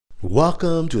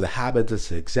Welcome to the Habits of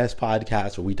Success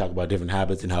podcast, where we talk about different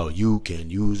habits and how you can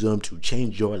use them to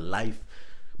change your life.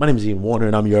 My name is Ian Warner,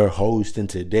 and I'm your host. And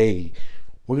today,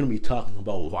 we're going to be talking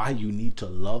about why you need to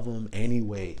love them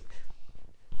anyway.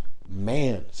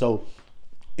 Man, so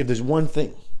if there's one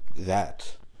thing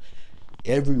that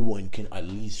everyone can at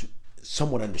least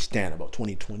somewhat understand about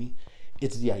 2020,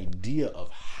 it's the idea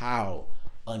of how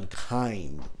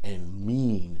unkind and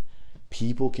mean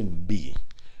people can be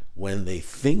when they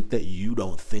think that you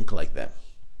don't think like them.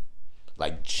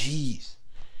 Like, geez.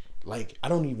 Like, I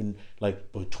don't even,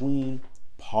 like, between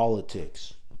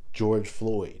politics, George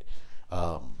Floyd,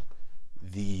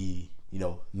 the,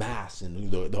 mass,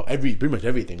 and pretty much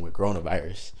everything with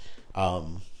coronavirus,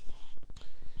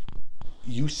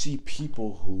 you see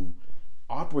people who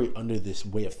operate under this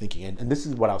way of thinking. And this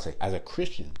is what I'll say. As a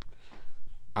Christian,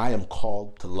 I am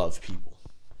called to love people.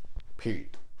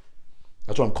 Period.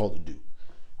 That's what I'm called to do.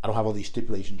 I don't have all these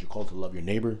stipulations. You're called to love your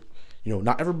neighbor.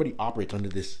 Not everybody operates under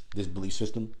this belief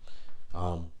system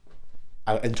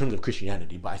in terms of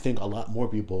Christianity, but I think a lot more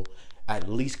people at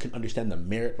least can understand the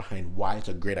merit behind why it's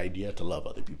a great idea to love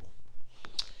other people.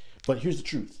 But here's the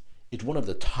truth. It's one of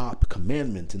the top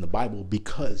commandments in the Bible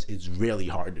because it's really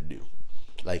hard to do.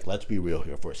 Like, let's be real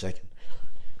here for a second.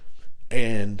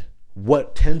 And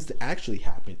what tends to actually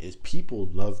happen is people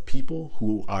love people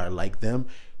who are like them,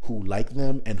 who like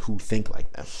them, and who think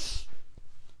like them.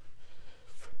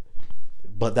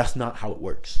 But that's not how it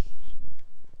works.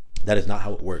 That is not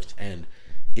how it works. And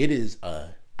it is,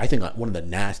 I think, one of the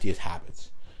nastiest habits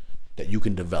that you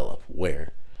can develop,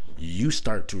 where you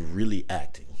start to really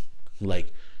acting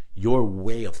like your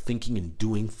way of thinking and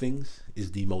doing things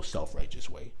is the most self-righteous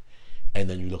way. And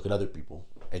then you look at other people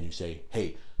and you say,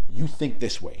 hey, you think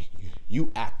this way,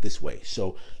 you act this way,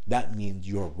 so that means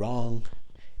you're wrong,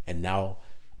 and now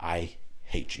I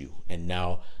hate you, and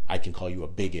now I can call you a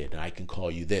bigot, and I can call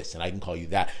you this, and I can call you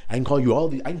that. I can call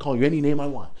you any name I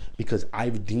want, because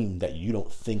I've deemed that you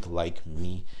don't think like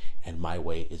me, and my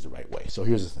way is the right way. So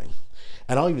here's the thing.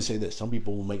 And I'll even say this. Some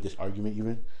people will make this argument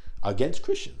even against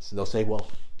Christians. They'll say, well,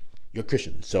 you're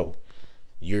Christian, so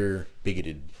you're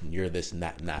bigoted, and you're this and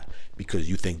that, because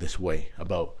you think this way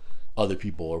about other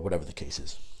people or whatever the case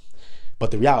is.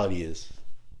 But the reality is,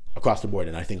 across the board,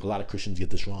 and I think a lot of Christians get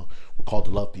this wrong, we're called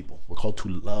to love people. We're called to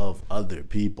love other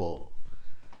people.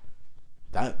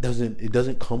 It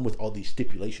doesn't come with all these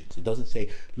stipulations. It doesn't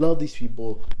say love these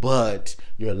people, but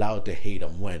you're allowed to hate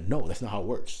them when. No, that's not how it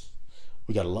works.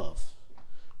 We gotta love.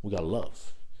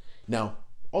 Now,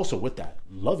 also with that,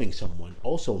 loving someone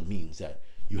also means that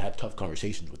you have tough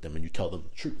conversations with them and you tell them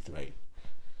the truth, right?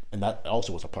 And that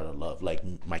also was a part of love. Like,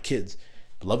 my kids,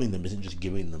 loving them isn't just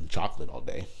giving them chocolate all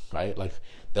day, right? Like,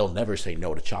 they'll never say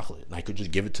no to chocolate, and I could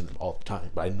just give it to them all the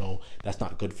time, but I know that's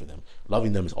not good for them.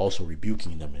 Loving them is also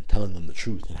rebuking them and telling them the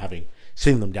truth and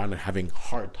sitting them down and having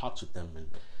hard talks with them and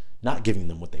not giving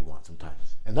them what they want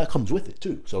sometimes. And that comes with it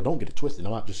too. So don't get it twisted.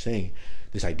 I'm not just saying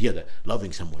this idea that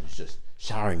loving someone is just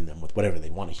showering them with whatever they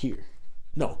want to hear.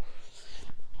 No.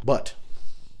 But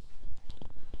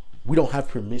we don't have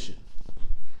permission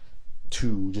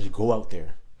to just go out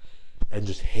there and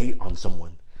just hate on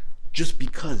someone just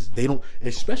because they don't,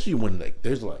 especially when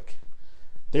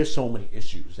there's so many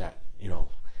issues that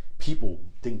people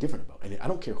think different about. And I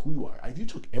don't care who you are. If you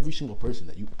took every single person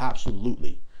that you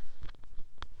absolutely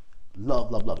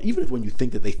love, even if when you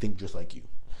think that they think just like you,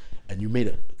 and you made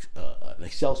an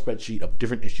Excel spreadsheet of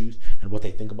different issues and what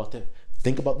they think about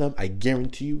them, I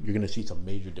guarantee you're going to see some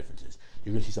major differences.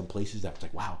 You're going to see some places that's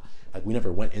like, wow, like, we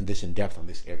never went in depth on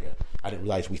this area. I didn't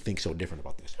realize we think so different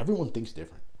about this. Everyone thinks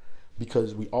different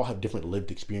because we all have different lived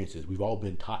experiences. We've all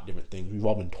been taught different things. We've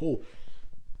all been told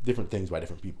different things by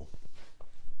different people.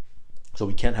 So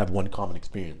we can't have one common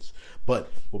experience.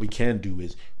 But what we can do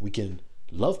is we can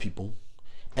love people,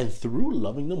 and through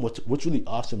loving them, what's really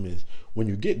awesome is when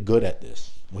you get good at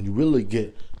this, when you really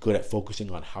get good at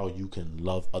focusing on how you can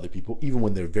love other people, even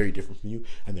when they're very different from you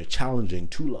and they're challenging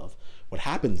to love, what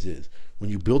happens is when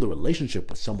you build a relationship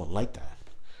with someone like that,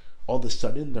 all of a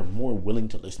sudden they're more willing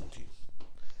to listen to you.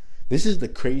 This is the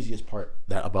craziest part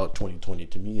about 2020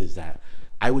 to me, is that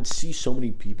I would see so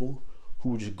many people who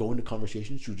would just go into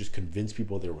conversations to just convince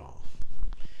people they're wrong.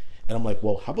 And I'm like,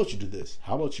 well, how about you do this?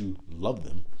 How about you love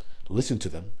them, listen to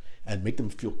them, and make them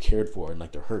feel cared for and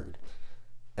like they're heard,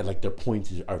 and like their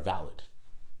points are valid,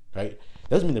 right?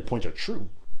 Doesn't mean their points are true,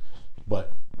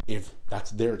 but if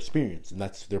that's their experience and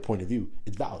that's their point of view,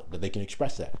 it's valid, that they can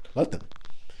express that. Let them.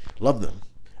 Love them.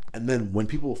 And then when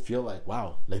people feel like,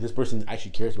 wow, like, this person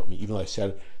actually cares about me, even though I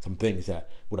said some things that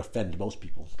would offend most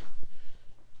people,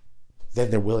 then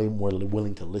they're more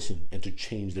willing to listen and to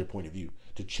change their point of view,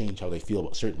 to change how they feel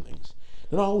about certain things.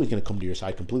 They're not always going to come to your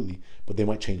side completely, but they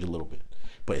might change a little bit.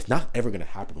 But it's not ever going to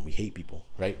happen when we hate people,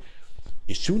 right?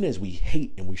 As soon as we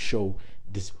hate and we show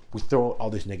this, we throw all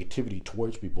this negativity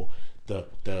towards people,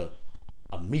 the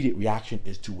immediate reaction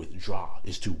is to withdraw,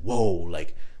 is to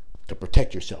to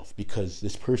protect yourself, because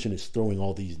this person is throwing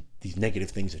all these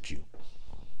negative things at you.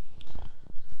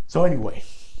 So anyway,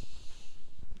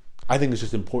 I think it's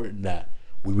just important that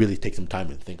we really take some time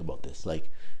and think about this. Like,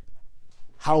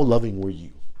 how loving were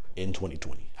you in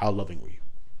 2020? How loving were you?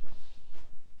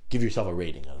 Give yourself a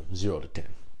rating of 0 to 10.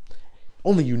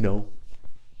 Only you know.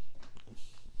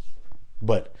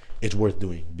 But it's worth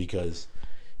doing, because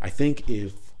I think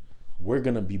if we're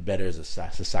going to be better as a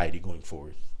society going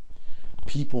forward,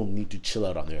 people need to chill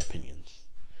out on their opinions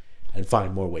and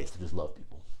find more ways to just love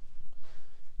people.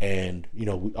 And,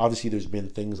 obviously there's been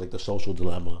things like The Social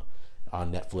Dilemma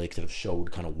on Netflix that have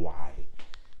showed kind of why,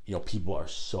 people are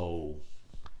so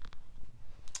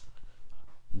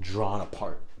drawn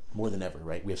apart more than ever,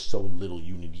 right? We have so little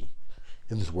unity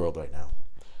in this world right now.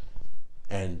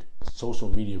 And social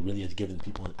media really has given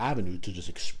people an avenue to just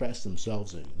express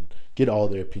themselves and get all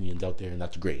their opinions out there, and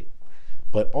that's great.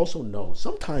 But also know,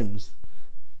 sometimes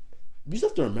you just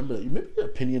have to remember that maybe your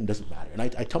opinion doesn't matter. And I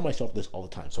tell myself this all the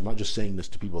time, so I'm not just saying this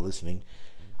to people listening.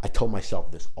 I tell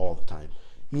myself this all the time.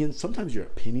 Sometimes your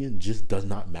opinion just does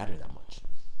not matter that much.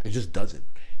 It just doesn't.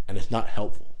 And it's not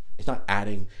helpful. It's not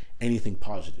adding anything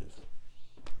positive.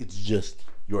 It's just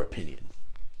your opinion.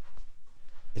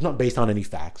 It's not based on any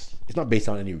facts. It's not based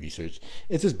on any research.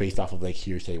 It's just based off of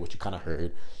hearsay, what you kind of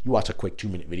heard. You watch a quick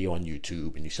 2-minute video on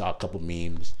YouTube and you saw a couple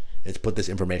memes. It's put this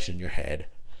information in your head.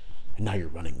 And now you're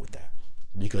running with that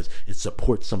because it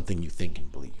supports something you think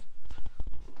and believe.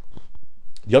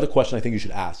 The other question I think you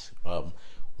should ask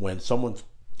when someone's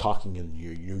talking and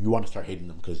you want to start hating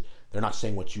them because they're not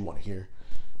saying what you want to hear,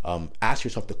 ask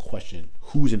yourself the question,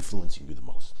 who's influencing you the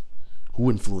most? Who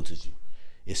influences you?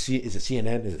 Is it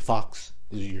CNN? Is it Fox?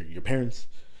 Is it your parents?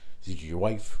 Is it your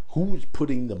wife? Who is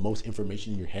putting the most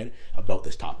information in your head about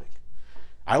this topic?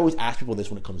 I always ask people this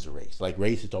when it comes to race.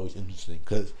 Race is always interesting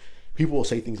because people will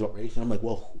say things about race, and I'm like,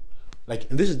 well, and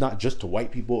this is not just to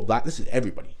white people, black. This is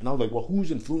everybody. And I was like, well,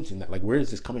 who's influencing that? Where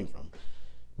is this coming from?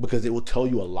 Because it will tell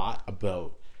you a lot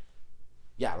about,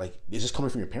 is this coming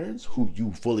from your parents who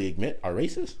you fully admit are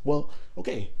racist? Well,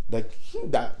 okay,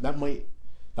 that might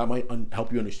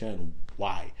help you understand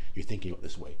why you're thinking of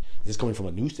this way. Is this coming from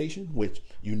a news station, which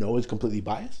is completely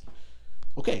biased?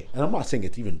 Okay, and I'm not saying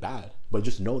it's even bad, but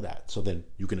just know that, so then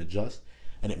you can adjust,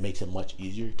 and it makes it much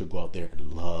easier to go out there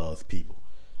and love people.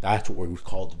 That's what we're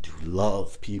called to do,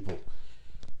 love people.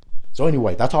 So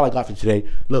anyway, that's all I got for today.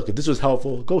 Look, if this was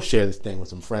helpful, go share this thing with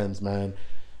some friends, man.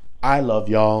 I love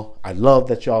y'all. I love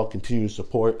that y'all continue to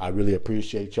support. I really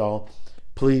appreciate y'all.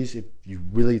 Please, if you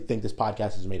really think this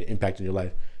podcast has made an impact in your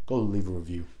life, go leave a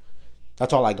review.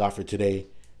 That's all I got for today.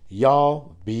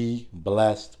 Y'all be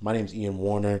blessed. My name's Ian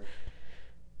Warner.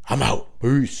 I'm out.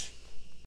 Peace.